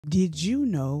Did you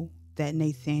know that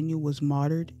Nathaniel was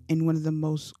martyred in one of the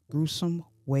most gruesome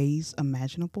ways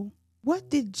imaginable?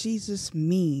 What did Jesus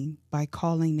mean by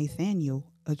calling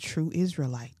Nathaniel a true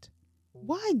Israelite?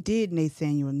 Why did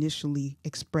Nathaniel initially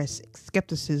express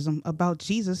skepticism about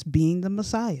Jesus being the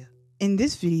Messiah? In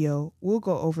this video, we'll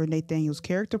go over Nathaniel's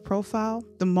character profile,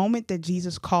 the moment that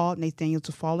Jesus called Nathaniel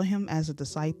to follow him as a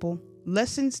disciple,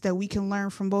 lessons that we can learn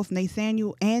from both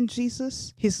Nathaniel and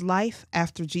Jesus, his life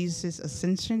after Jesus'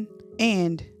 ascension,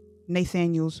 and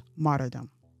Nathaniel's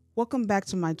martyrdom. Welcome back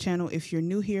to my channel. If you're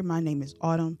new here, my name is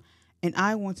Autumn, and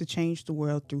I want to change the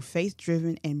world through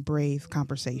faith-driven and brave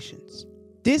conversations.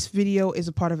 This video is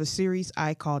a part of a series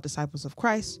I call Disciples of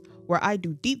Christ, where I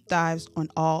do deep dives on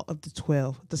all of the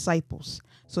 12 disciples.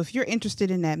 So if you're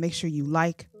interested in that, make sure you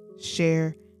like,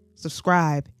 share,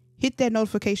 subscribe, hit that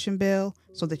notification bell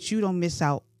so that you don't miss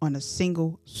out on a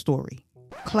single story.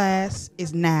 Class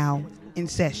is now in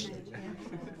session.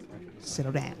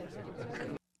 Settle down.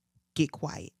 Get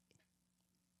quiet.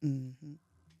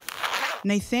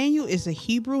 Nathaniel is a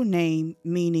Hebrew name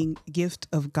meaning gift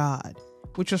of God,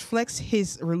 which reflects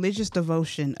his religious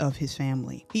devotion of his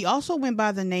family. He also went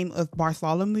by the name of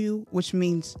Bartholomew, which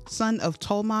means son of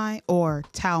Ptolemy or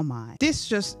Talmai. This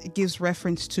just gives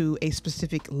reference to a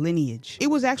specific lineage. It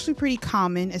was actually pretty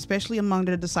common, especially among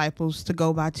the disciples, to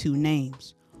go by two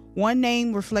names. One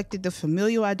name reflected the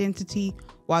familial identity,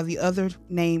 while the other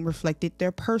name reflected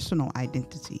their personal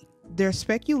identity. There's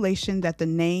speculation that the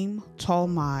name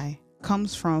Ptolemy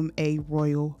comes from a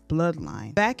royal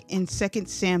bloodline. Back in 2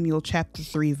 Samuel chapter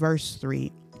 3 verse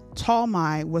 3,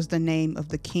 Ptolemy was the name of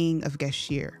the king of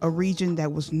Geshur, a region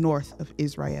that was north of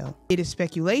Israel. It is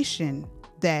speculation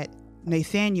that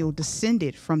Nathaniel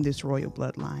descended from this royal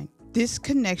bloodline. This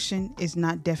connection is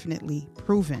not definitely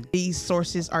proven. These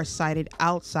sources are cited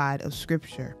outside of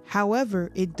scripture.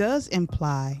 However, it does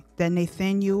imply that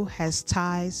Nathaniel has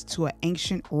ties to an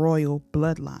ancient royal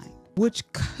bloodline, which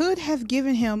could have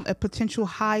given him a potential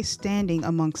high standing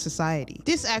among society.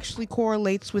 This actually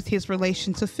correlates with his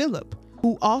relation to Philip,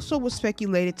 who also was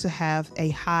speculated to have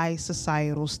a high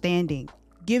societal standing,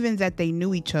 given that they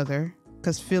knew each other,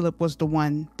 because Philip was the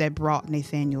one that brought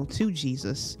Nathaniel to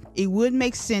Jesus. It would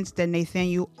make sense that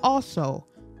Nathaniel also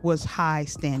was high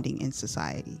standing in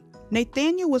society.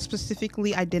 Nathaniel was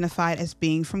specifically identified as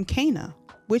being from Cana,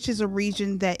 which is a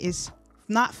region that is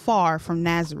not far from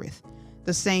Nazareth,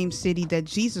 the same city that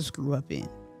Jesus grew up in.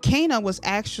 Cana was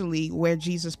actually where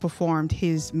Jesus performed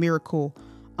his miracle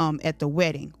at the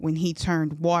wedding when he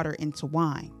turned water into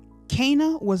wine.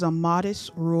 Cana was a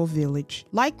modest rural village,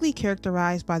 likely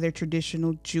characterized by their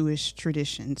traditional Jewish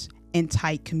traditions and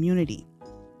tight community.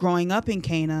 Growing up in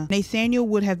Cana, Nathaniel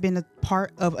would have been a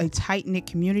part of a tight-knit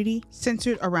community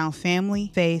centered around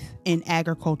family, faith, and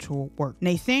agricultural work.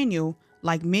 Nathaniel,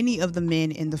 like many of the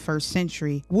men in the first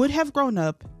century, would have grown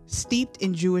up steeped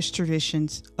in Jewish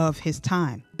traditions of his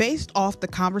time. Based off the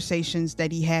conversations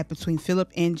that he had between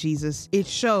Philip and Jesus, it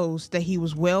shows that he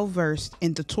was well versed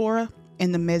in the Torah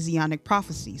and the Messianic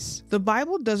prophecies. The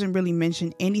Bible doesn't really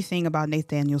mention anything about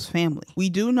Nathaniel's family.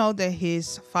 We do know that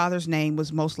his father's name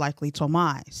was most likely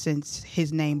Ptolemy, since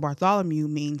his name Bartholomew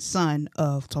means son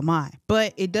of Ptolemy.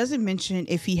 But it doesn't mention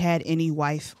if he had any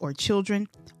wife or children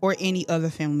or any other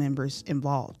family members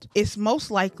involved. It's most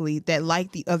likely that,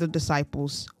 like the other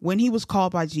disciples, when he was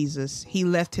called by Jesus, he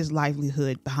left his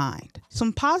livelihood behind.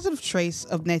 Some positive traits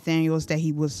of Nathaniel is that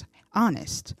he was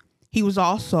honest. He was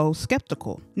also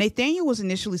skeptical. Nathaniel was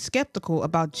initially skeptical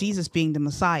about Jesus being the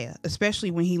Messiah,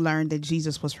 especially when he learned that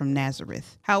Jesus was from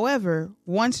Nazareth. However,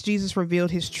 once Jesus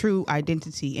revealed his true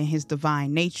identity and his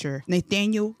divine nature,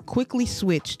 Nathaniel quickly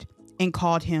switched and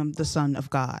called him the Son of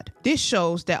God. This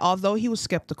shows that although he was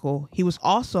skeptical, he was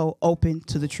also open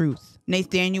to the truth.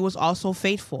 Nathaniel was also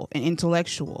faithful and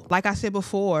intellectual. Like I said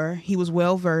before, he was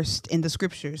well versed in the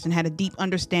scriptures and had a deep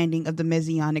understanding of the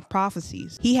Messianic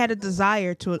prophecies. He had a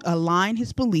desire to align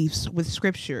his beliefs with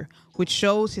scripture, which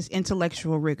shows his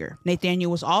intellectual rigor.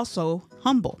 Nathaniel was also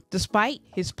humble. Despite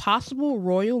his possible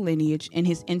royal lineage and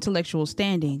his intellectual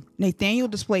standing, Nathaniel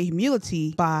displayed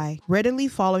humility by readily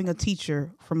following a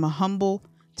teacher from a humble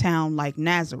town like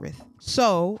Nazareth.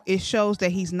 So it shows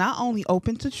that he's not only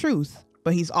open to truth,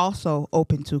 but he's also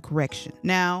open to correction.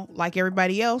 Now, like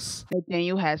everybody else,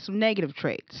 Nathaniel has some negative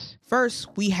traits. First,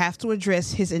 we have to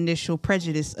address his initial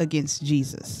prejudice against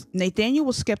Jesus. Nathaniel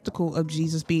was skeptical of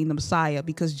Jesus being the Messiah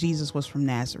because Jesus was from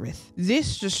Nazareth.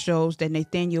 This just shows that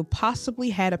Nathaniel possibly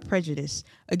had a prejudice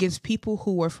against people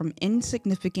who were from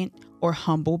insignificant or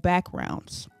humble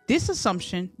backgrounds. This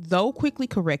assumption, though quickly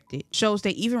corrected, shows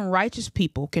that even righteous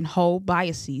people can hold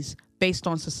biases based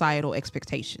on societal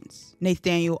expectations.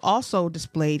 Nathaniel also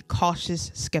displayed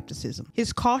cautious skepticism.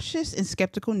 His cautious and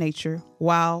skeptical nature,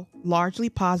 while largely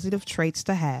positive traits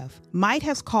to have, might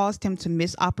have caused him to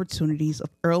miss opportunities of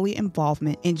early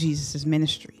involvement in Jesus'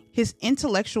 ministry. His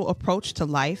intellectual approach to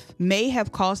life may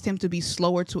have caused him to be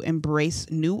slower to embrace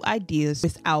new ideas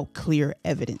without clear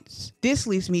evidence. This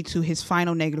leads me to his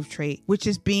final negative trait, which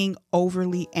is being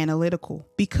overly analytical.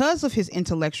 Because of his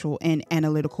intellectual and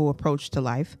analytical approach to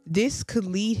life, this could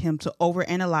lead him to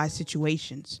overanalyze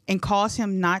situations and cause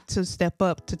him not to step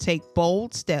up to take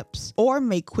bold steps or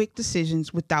make quick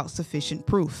decisions without sufficient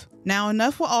proof. Now,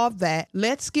 enough with all of that.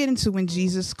 Let's get into when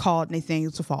Jesus called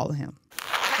Nathanael to follow him.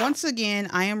 Once again,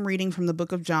 I am reading from the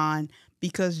book of John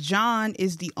because John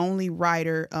is the only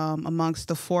writer amongst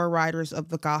the 4 writers of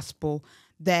the gospel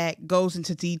that goes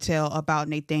into detail about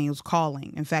Nathanael's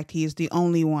calling. In fact, he is the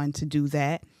only one to do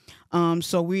that.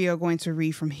 So we are going to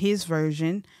read from his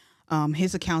version,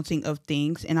 his accounting of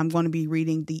things, and I'm going to be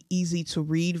reading the easy to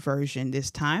read version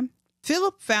this time.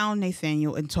 Philip found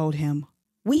Nathanael and told him,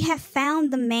 "We have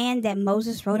found the man that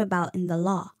Moses wrote about in the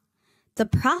law. The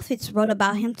prophets wrote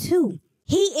about him too.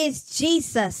 He is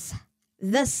Jesus,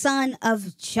 the son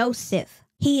of Joseph.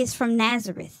 He is from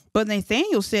Nazareth." But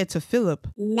Nathanael said to Philip,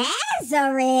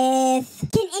 "Nazareth?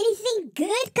 Can anything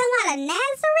good come out of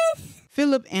Nazareth?"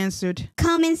 Philip answered,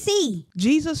 "Come and see."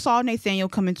 Jesus saw Nathanael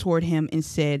coming toward him and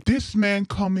said, "This man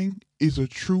coming is a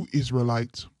true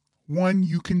Israelite, one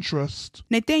you can trust."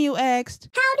 Nathanael asked,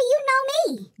 "How do you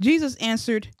know me?" Jesus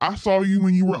answered, "I saw you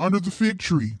when you were under the fig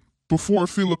tree, before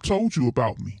Philip told you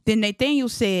about me." Then Nathanael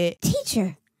said,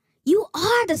 "Teacher, you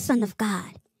are the Son of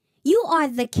God. You are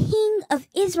the King of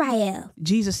Israel."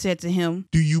 Jesus said to him,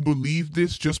 "Do you believe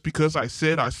this just because I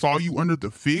said I saw you under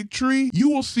the fig tree? You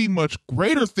will see much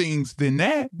greater things than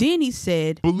that." Then he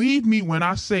said, "Believe me when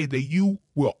I say that you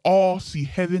will all see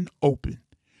heaven open.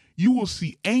 You will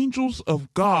see angels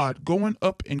of God going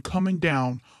up and coming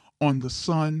down on the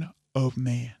Son of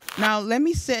Man." Now, let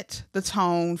me set the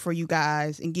tone for you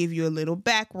guys and give you a little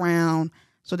background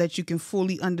so that you can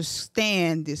fully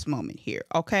understand this moment here,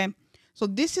 okay? So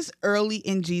this is early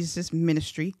in Jesus'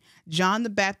 ministry. John the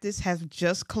Baptist has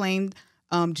just claimed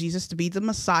Jesus to be the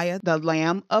Messiah, the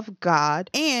Lamb of God,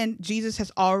 and Jesus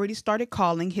has already started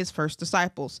calling his first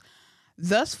disciples.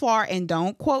 Thus far, and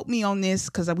don't quote me on this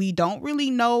because we don't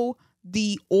really know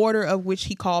the order of which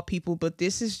he called people, but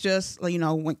this is just,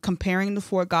 when comparing the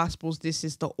 4 gospels, this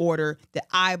is the order that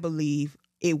I believe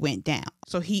it went down.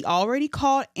 So he already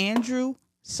called Andrew,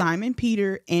 Simon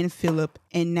Peter, and Philip,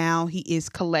 and now he is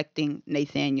collecting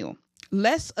Nathanael.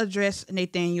 Let's address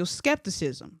Nathanael's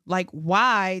skepticism. Like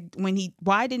why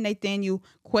did Nathanael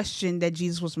question that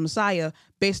Jesus was Messiah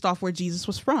based off where Jesus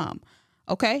was from?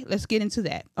 Okay, let's get into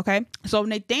that. Okay, so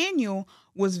Nathanael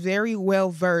was very well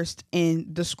versed in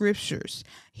the scriptures.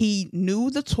 He knew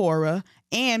the Torah,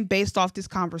 and based off this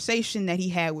conversation that he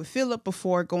had with Philip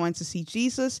before going to see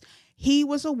Jesus, he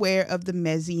was aware of the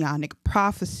messianic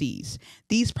prophecies.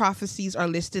 These prophecies are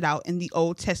listed out in the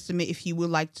Old Testament. If you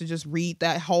would like to just read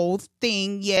that whole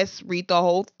thing, yes, read the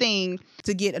whole thing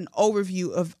to get an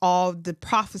overview of all the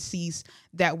prophecies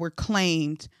that were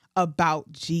claimed about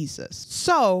Jesus.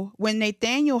 So when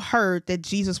Nathanael heard that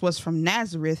Jesus was from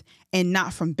Nazareth and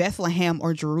not from Bethlehem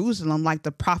or Jerusalem like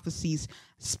the prophecies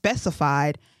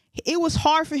specified, it was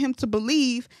hard for him to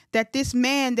believe that this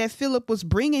man that Philip was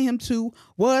bringing him to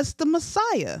was the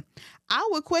Messiah. I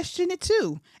would question it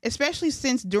too, especially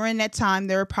since during that time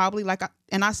there were probably,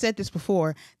 and I said this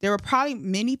before, there were probably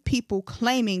many people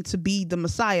claiming to be the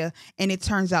Messiah, and it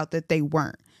turns out that they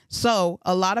weren't. So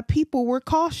a lot of people were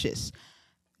cautious.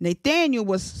 Nathanael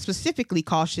was specifically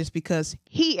cautious because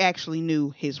he actually knew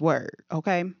his word.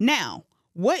 Okay. Now,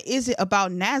 what is it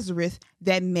about Nazareth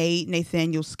that made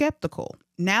Nathanael skeptical?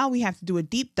 Now we have to do a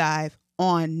deep dive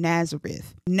on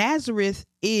Nazareth. Nazareth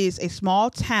is a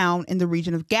small town in the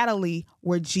region of Galilee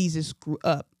where Jesus grew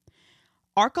up.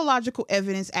 Archaeological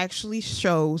evidence actually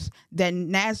shows that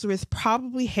Nazareth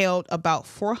probably held about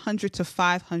 400 to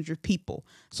 500 people.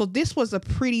 So this was a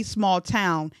pretty small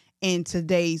town in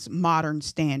today's modern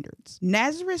standards.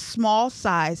 Nazareth's small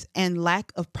size and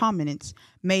lack of prominence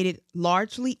made it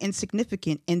largely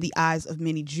insignificant in the eyes of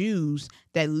many Jews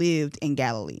that lived in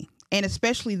Galilee, and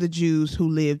especially the Jews who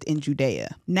lived in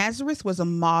Judea. Nazareth was a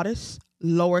modest,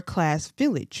 lower-class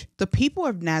village. The people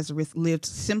of Nazareth lived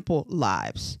simple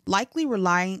lives, likely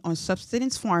relying on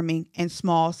subsistence farming and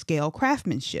small-scale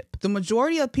craftsmanship. The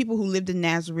majority of people who lived in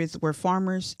Nazareth were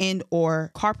farmers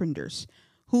and/or carpenters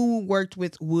who worked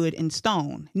with wood and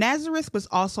stone. Nazareth was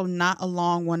also not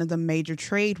along one of the major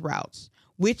trade routes,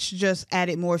 which just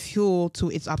added more fuel to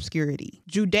its obscurity.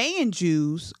 Judean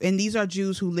Jews, and these are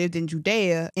Jews who lived in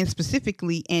Judea and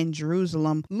specifically in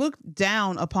Jerusalem, looked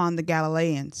down upon the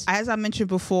Galileans. As I mentioned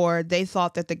before, they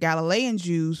thought that the Galilean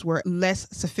Jews were less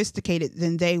sophisticated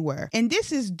than they were. And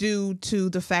this is due to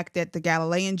the fact that the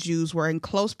Galilean Jews were in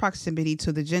close proximity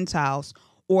to the Gentiles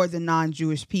or the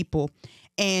non-Jewish people.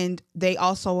 And they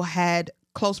also had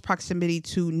close proximity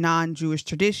to non-Jewish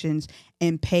traditions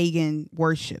and pagan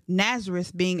worship.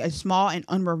 Nazareth, being a small and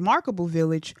unremarkable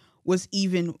village, was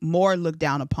even more looked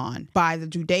down upon by the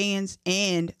Judeans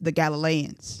and the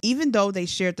Galileans. Even though they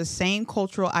shared the same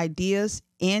cultural ideas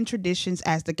and traditions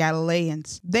as the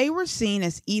Galileans, they were seen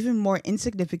as even more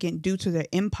insignificant due to their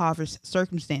impoverished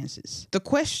circumstances. The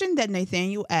question that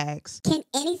Nathaniel asks, "Can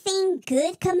anything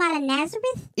good come out of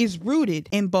Nazareth?" is rooted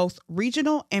in both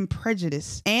regional and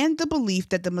prejudice and the belief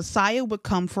that the Messiah would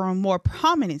come from a more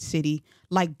prominent city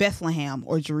like Bethlehem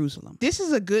or Jerusalem. This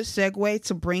is a good segue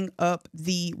to bring up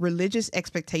the religious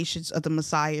expectations of the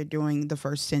Messiah during the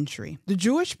first century. The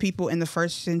Jewish people in the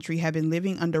first century had been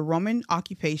living under Roman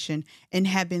occupation and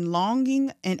had been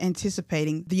longing and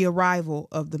anticipating the arrival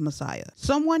of the Messiah,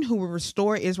 someone who would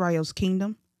restore Israel's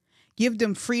kingdom, give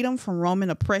them freedom from Roman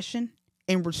oppression,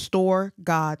 and restore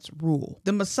God's rule.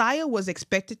 The Messiah was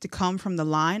expected to come from the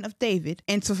line of David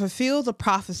and to fulfill the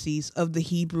prophecies of the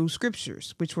Hebrew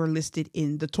scriptures, which were listed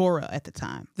in the Torah at the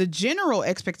time. The general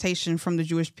expectation from the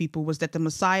Jewish people was that the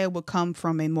Messiah would come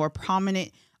from a more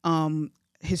prominent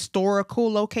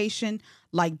historical location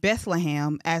like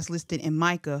Bethlehem, as listed in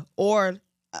Micah, or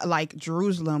like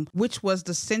Jerusalem, which was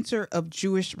the center of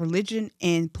Jewish religion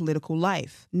and political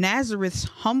life. Nazareth's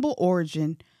humble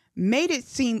origin made it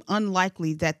seem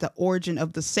unlikely that the origin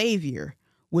of the Savior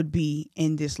would be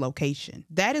in this location.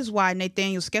 That is why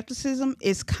Nathaniel's skepticism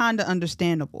is kind of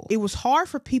understandable. It was hard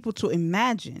for people to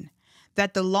imagine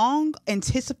that the long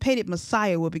anticipated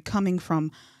Messiah would be coming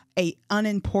from an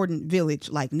unimportant village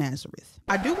like Nazareth.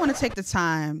 I do want to take the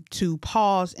time to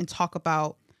pause and talk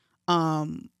about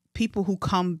people who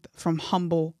come from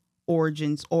humble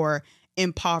origins or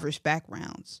impoverished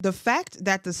backgrounds. The fact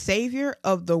that the Savior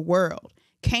of the world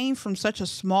came from such a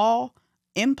small,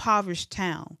 impoverished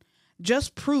town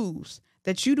just proves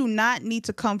that you do not need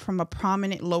to come from a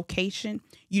prominent location.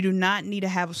 You do not need to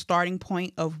have a starting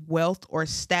point of wealth or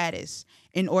status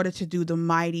in order to do the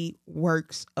mighty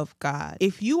works of God.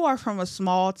 If you are from a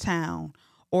small town,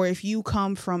 or if you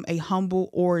come from a humble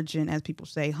origin, as people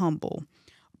say, humble,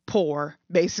 poor,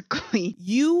 basically,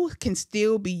 you can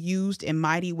still be used in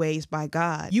mighty ways by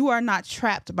God. You are not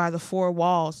trapped by the four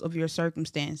walls of your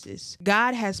circumstances.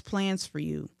 God has plans for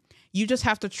you. You just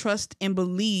have to trust and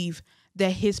believe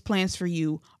that his plans for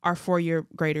you are for your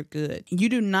greater good. You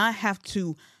do not have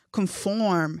to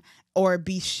conform or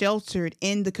be sheltered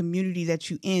in the community that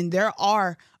you're in. There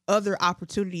are other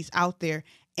opportunities out there.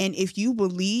 And if you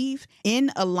believe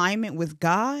in alignment with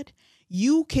God,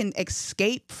 you can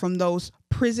escape from those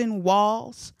prison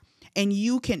walls and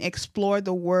you can explore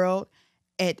the world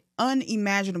at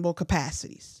unimaginable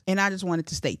capacities. And I just wanted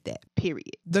to state that,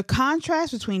 period. The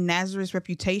contrast between Nazareth's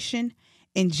reputation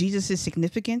and Jesus'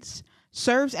 significance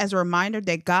serves as a reminder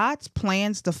that God's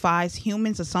plans defies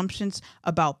humans' assumptions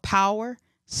about power,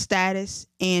 status,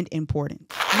 and importance.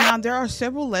 Now, there are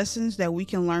several lessons that we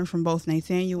can learn from both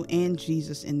Nathaniel and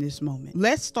Jesus in this moment.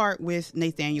 Let's start with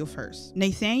Nathaniel first.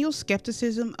 Nathaniel's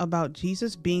skepticism about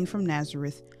Jesus being from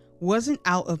Nazareth wasn't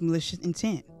out of malicious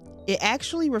intent. It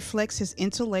actually reflects his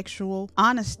intellectual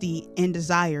honesty and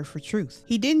desire for truth.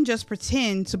 He didn't just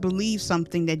pretend to believe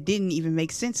something that didn't even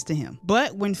make sense to him.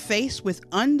 But when faced with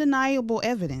undeniable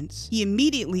evidence, he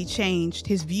immediately changed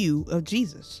his view of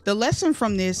Jesus. The lesson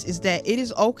from this is that it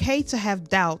is okay to have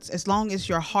doubts as long as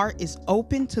your heart is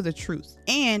open to the truth,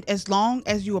 and as long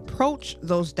as you approach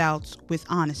those doubts with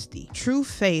honesty. True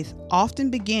faith often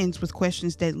begins with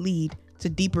questions that lead to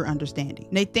deeper understanding.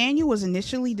 Nathaniel was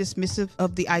initially dismissive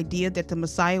of the idea that the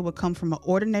Messiah would come from an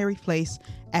ordinary place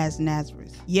as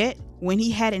Nazareth. Yet, when he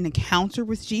had an encounter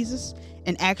with Jesus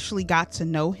and actually got to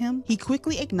know him, he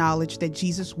quickly acknowledged that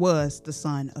Jesus was the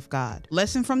Son of God.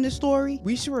 Lesson from this story: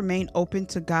 we should remain open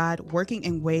to God working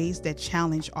in ways that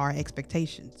challenge our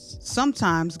expectations.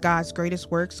 Sometimes God's greatest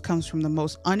works comes from the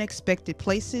most unexpected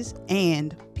places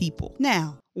and people.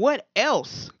 Now, what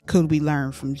else could we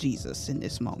learn from Jesus in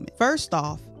this moment? First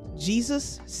off,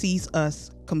 Jesus sees us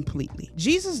completely.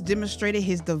 Jesus demonstrated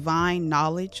his divine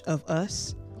knowledge of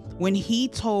us when he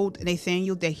told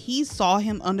Nathanael that he saw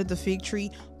him under the fig tree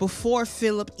before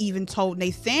Philip even told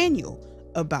Nathanael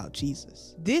about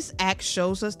Jesus. This act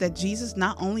shows us that Jesus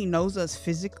not only knows us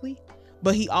physically,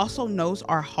 but he also knows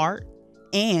our heart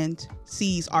and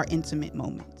sees our intimate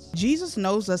moments. Jesus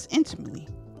knows us intimately,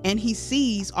 and he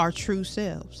sees our true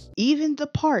selves, even the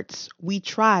parts we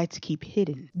try to keep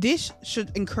hidden. This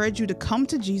should encourage you to come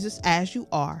to Jesus as you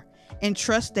are and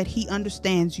trust that he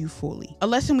understands you fully. A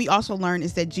lesson we also learn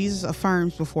is that Jesus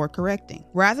affirms before correcting.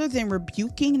 Rather than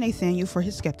rebuking Nathanael for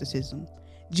his skepticism,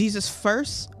 Jesus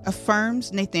first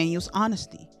affirms Nathanael's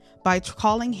honesty by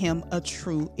calling him a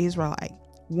true Israelite,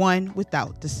 one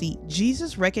without deceit.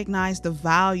 Jesus recognized the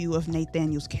value of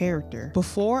Nathanael's character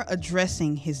before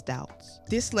addressing his doubts.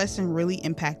 This lesson really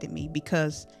impacted me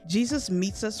because Jesus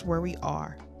meets us where we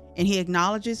are, and he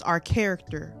acknowledges our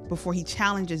character before he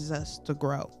challenges us to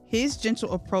grow. His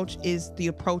gentle approach is the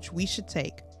approach we should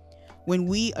take when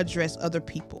we address other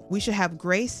people. We should have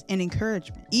grace and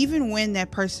encouragement, even when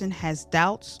that person has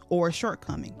doubts or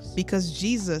shortcomings, because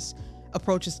Jesus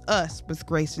approaches us with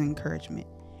grace and encouragement.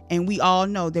 And we all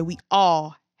know that we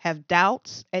all have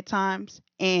doubts at times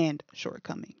and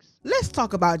shortcomings. Let's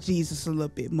talk about Jesus a little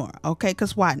bit more, okay?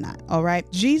 Because why not, all right?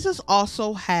 Jesus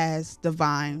also has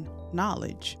divine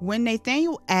knowledge. When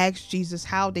Nathanael asks Jesus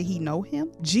how did he know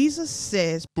him, Jesus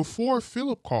says, Before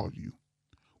Philip called you,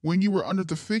 when you were under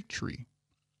the fig tree,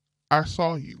 I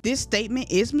saw you. This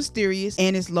statement is mysterious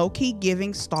and is low-key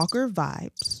giving stalker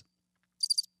vibes,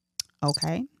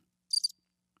 okay?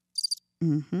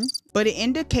 But it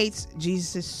indicates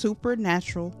Jesus'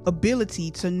 supernatural ability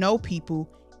to know people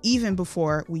even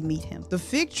before we meet him. The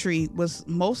fig tree was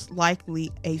most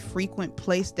likely a frequent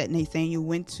place that Nathanael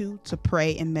went to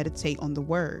pray and meditate on the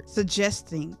word,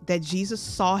 suggesting that Jesus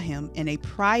saw him in a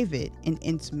private and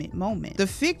intimate moment. The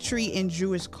fig tree in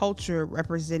Jewish culture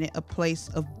represented a place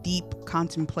of deep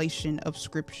contemplation of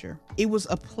scripture. It was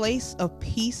a place of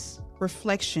peace,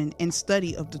 reflection, and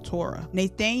study of the Torah.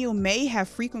 Nathanael may have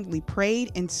frequently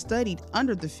prayed and studied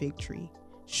under the fig tree,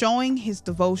 showing his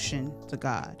devotion to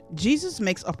God. Jesus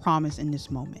makes a promise in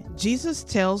this moment. Jesus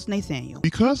tells Nathanael,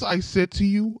 Because I said to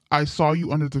you, I saw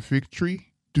you under the fig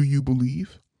tree, do you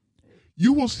believe?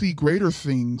 You will see greater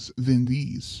things than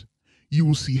these. You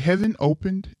will see heaven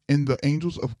opened and the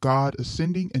angels of God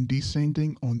ascending and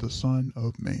descending on the Son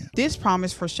of Man. This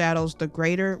promise foreshadows the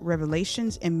greater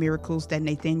revelations and miracles that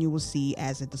Nathanael will see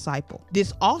as a disciple.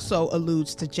 This also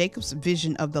alludes to Jacob's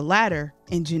vision of the ladder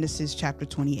in Genesis chapter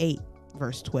 28,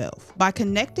 verse 12. By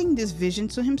connecting this vision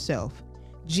to himself,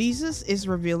 Jesus is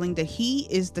revealing that he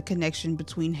is the connection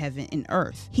between heaven and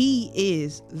earth. He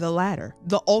is the ladder,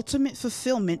 the ultimate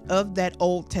fulfillment of that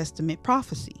Old Testament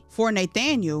prophecy. For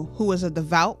Nathanael, who was a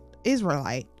devout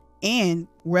Israelite and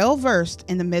well-versed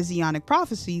in the Messianic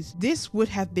prophecies, this would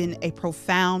have been a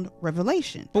profound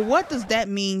revelation. But what does that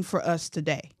mean for us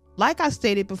today? Like I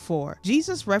stated before,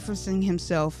 Jesus referencing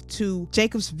himself to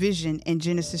Jacob's vision in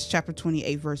Genesis chapter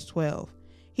 28, verse 12.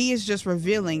 He is just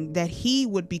revealing that he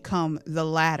would become the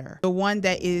ladder, the one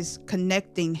that is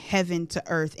connecting heaven to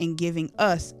earth and giving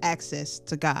us access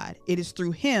to God. It is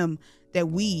through him that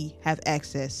we have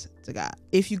access to God.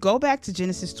 If you go back to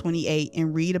Genesis 28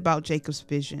 and read about Jacob's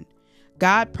vision,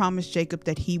 God promised Jacob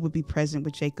that he would be present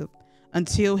with Jacob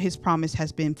until his promise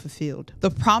has been fulfilled.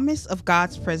 The promise of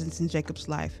God's presence in Jacob's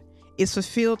life is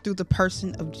fulfilled through the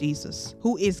person of Jesus,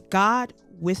 who is God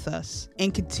with us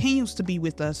and continues to be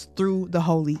with us through the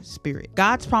Holy Spirit.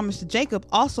 God's promise to Jacob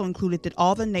also included that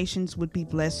all the nations would be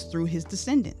blessed through his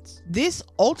descendants. This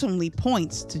ultimately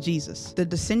points to Jesus, the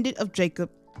descendant of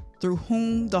Jacob, through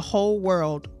whom the whole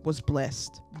world was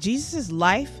blessed. Jesus'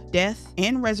 life, death,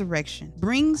 and resurrection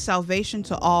brings salvation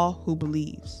to all who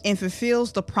believes and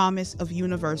fulfills the promise of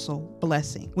universal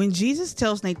blessing. When Jesus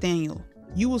tells Nathanael,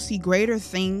 "You will see greater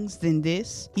things than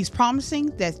this," he's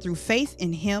promising that through faith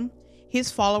in him, his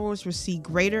followers will see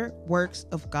greater works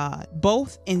of God,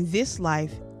 both in this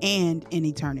life and in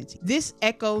eternity. This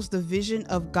echoes the vision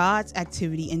of God's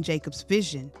activity in Jacob's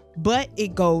vision, but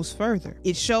it goes further.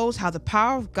 It shows how the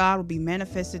power of God will be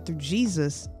manifested through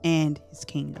Jesus and his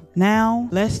kingdom. Now,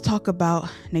 let's talk about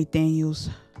Nathanael's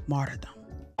martyrdom.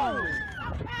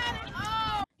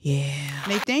 Yeah.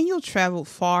 Nathanael traveled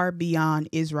far beyond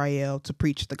Israel to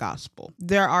preach the gospel.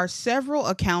 There are several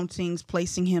accountings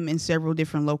placing him in several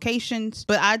different locations,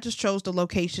 but I just chose the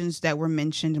locations that were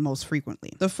mentioned most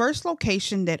frequently. The first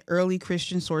location that early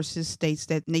Christian sources states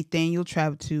that Nathanael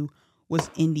traveled to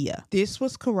was India. This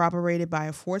was corroborated by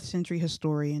a 4th century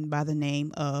historian by the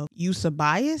name of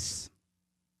Eusebius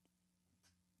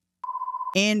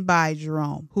and by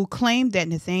Jerome, who claimed that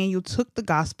Nathanael took the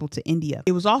gospel to India.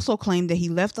 It was also claimed that he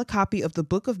left a copy of the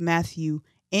book of Matthew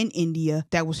in India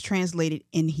that was translated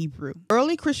in Hebrew.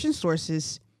 Early Christian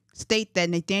sources state that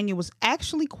Nathaniel was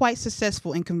actually quite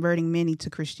successful in converting many to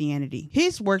Christianity.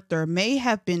 His work there may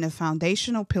have been a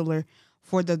foundational pillar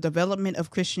for the development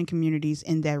of Christian communities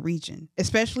in that region,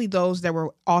 especially those that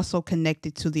were also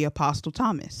connected to the Apostle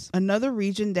Thomas. Another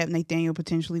region that Nathaniel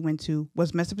potentially went to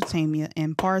was Mesopotamia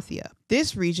and Parthia.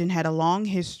 This region had a long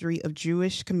history of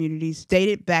Jewish communities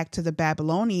dated back to the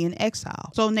Babylonian exile,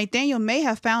 so Nathaniel may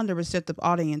have found a receptive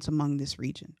audience among this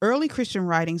region. Early Christian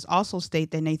writings also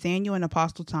state that Nathaniel and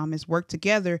Apostle Thomas worked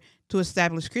together to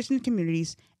establish Christian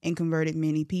communities and converted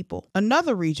many people.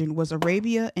 Another region was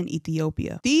Arabia and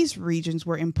Ethiopia. These regions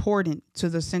were important to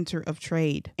the center of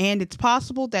trade, and it's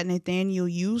possible that Nathaniel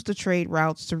used the trade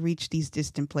routes to reach these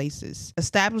distant places,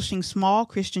 establishing small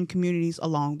Christian communities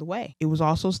along the way. It was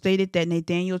also stated that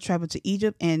Nathaniel traveled to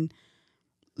Egypt and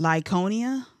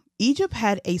Lycaonia. Egypt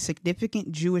had a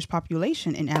significant Jewish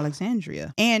population in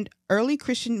Alexandria, and early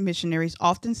Christian missionaries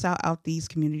often sought out these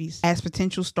communities as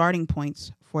potential starting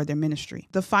points for their ministry.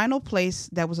 The final place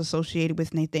that was associated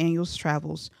with Nathaniel's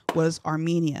travels was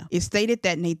Armenia. It's stated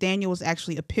that Nathaniel was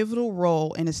actually a pivotal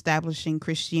role in establishing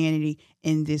Christianity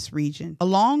in this region.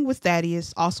 Along with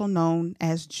Thaddeus, also known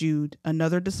as Jude,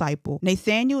 another disciple,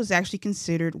 Nathaniel is actually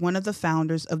considered one of the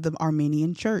founders of the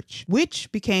Armenian church,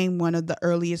 which became one of the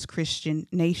earliest Christian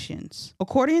nations.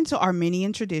 According to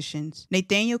Armenian traditions,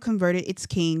 Nathaniel converted its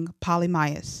king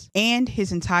Polymaeus and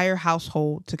his entire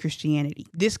household to Christianity.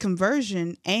 This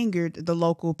conversion angered the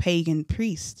local pagan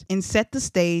priests and set the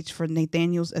stage for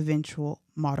Nathaniel's eventual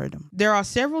martyrdom. There are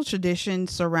several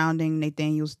traditions surrounding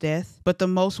Nathaniel's death, but the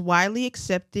most widely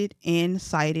accepted and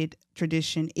cited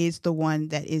tradition is the one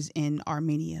that is in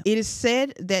Armenia. It is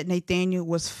said that Nathaniel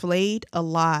was flayed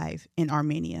alive in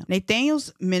Armenia.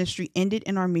 Nathaniel's ministry ended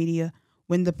in Armenia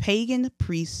when the pagan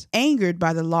priests, angered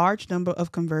by the large number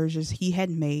of conversions he had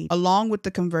made, along with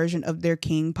the conversion of their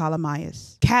king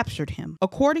Polymaeus, captured him.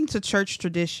 According to church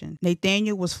tradition,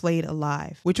 Nathaniel was flayed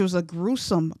alive, which was a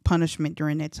gruesome punishment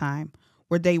during that time,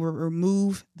 where they would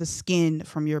remove the skin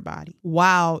from your body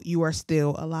while you are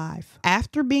still alive.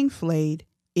 After being flayed,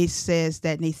 it says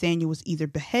that Nathaniel was either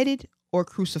beheaded or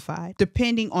crucified,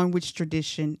 depending on which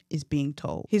tradition is being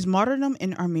told. His martyrdom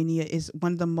in Armenia is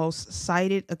one of the most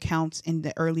cited accounts in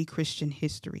the early Christian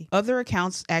history. Other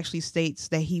accounts actually states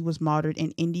that he was martyred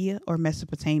in India or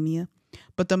Mesopotamia,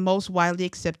 but the most widely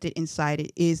accepted and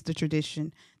cited is the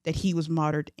tradition that he was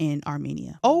martyred in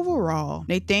Armenia. Overall,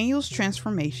 Nathaniel's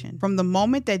transformation from the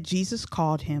moment that Jesus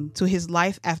called him to his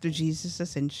life after Jesus'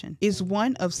 ascension is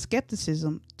one of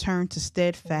skepticism turned to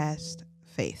steadfast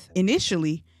faith.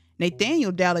 Initially,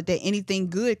 Nathaniel doubted that anything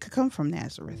good could come from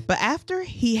Nazareth. But after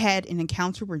he had an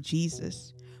encounter with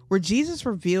Jesus, where Jesus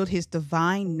revealed his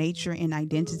divine nature and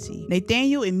identity,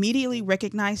 Nathaniel immediately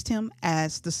recognized him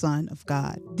as the Son of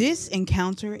God. This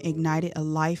encounter ignited a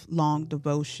lifelong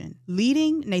devotion,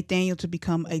 leading Nathaniel to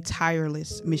become a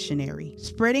tireless missionary,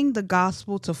 spreading the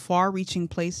gospel to far-reaching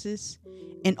places,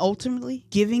 and ultimately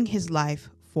giving his life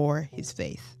for his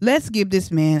faith. Let's give this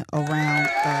man a round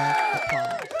of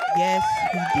applause. Yes,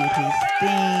 he did his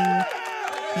thing.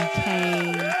 He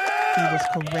came, he was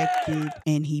corrected,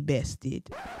 and he bested.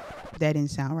 That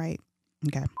didn't sound right.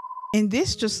 Okay. And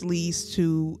this just leads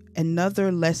to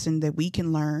another lesson that we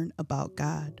can learn about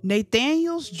God.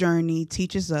 Nathaniel's journey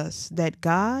teaches us that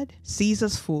God sees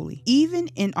us fully, even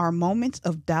in our moments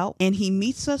of doubt, and he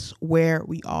meets us where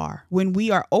we are. When we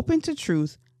are open to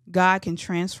truth, God can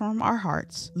transform our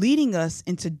hearts, leading us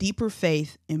into deeper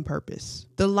faith and purpose.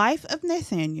 The life of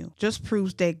Nathaniel just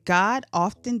proves that God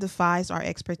often defies our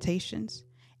expectations,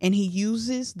 and he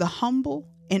uses the humble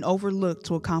and overlooked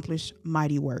to accomplish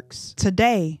mighty works.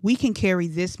 Today, we can carry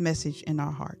this message in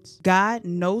our hearts. God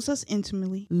knows us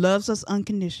intimately, loves us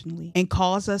unconditionally, and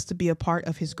calls us to be a part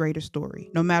of his greater story,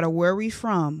 no matter where we're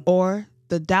from or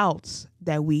the doubts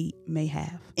that we may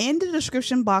have. In the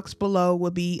description box below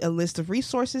will be a list of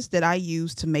resources that I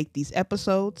use to make these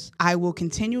episodes. I will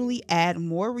continually add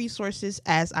more resources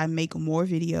as I make more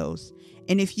videos.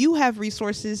 And if you have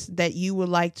resources that you would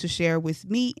like to share with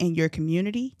me and your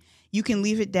community, you can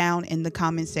leave it down in the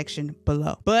comment section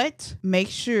below. But make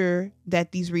sure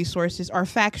that these resources are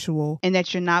factual and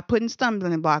that you're not putting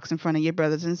stumbling blocks in front of your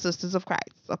brothers and sisters of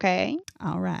Christ, okay?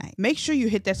 All right. Make sure you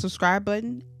hit that subscribe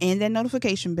button and that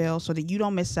notification bell so that you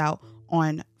don't miss out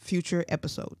on future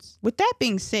episodes. With that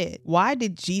being said, why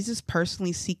did Jesus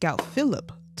personally seek out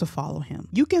Philip to follow him?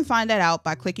 You can find that out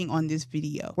by clicking on this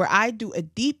video, where I do a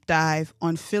deep dive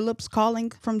on Philip's calling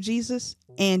from Jesus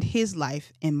and his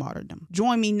life in martyrdom.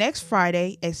 Join me next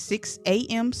Friday at 6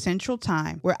 a.m. Central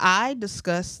Time, where I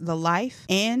discuss the life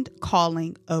and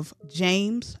calling of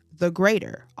James the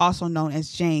greater, also known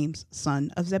as James,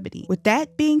 son of Zebedee. With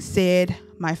that being said,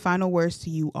 my final words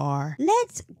to you are,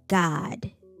 let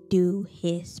God do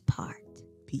his part.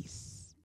 peace.